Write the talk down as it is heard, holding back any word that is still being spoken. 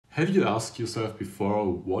Have you asked yourself before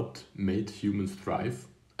what made humans thrive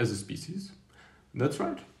as a species? That's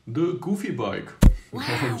right, the goofy bike. Wow.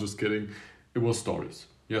 No, I'm just kidding. It was stories.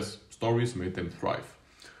 Yes, stories made them thrive.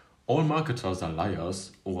 All Marketers Are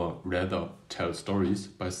Liars, or rather Tell Stories,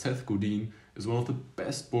 by Seth Godin is one of the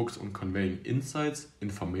best books on conveying insights,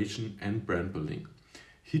 information, and brand building.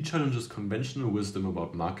 He challenges conventional wisdom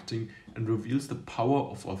about marketing and reveals the power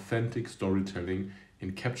of authentic storytelling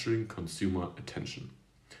in capturing consumer attention.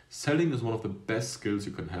 Selling is one of the best skills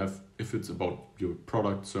you can have if it's about your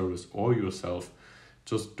product, service, or yourself.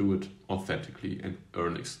 Just do it authentically and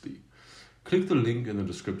earnestly. Click the link in the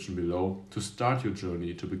description below to start your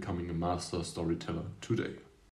journey to becoming a master storyteller today.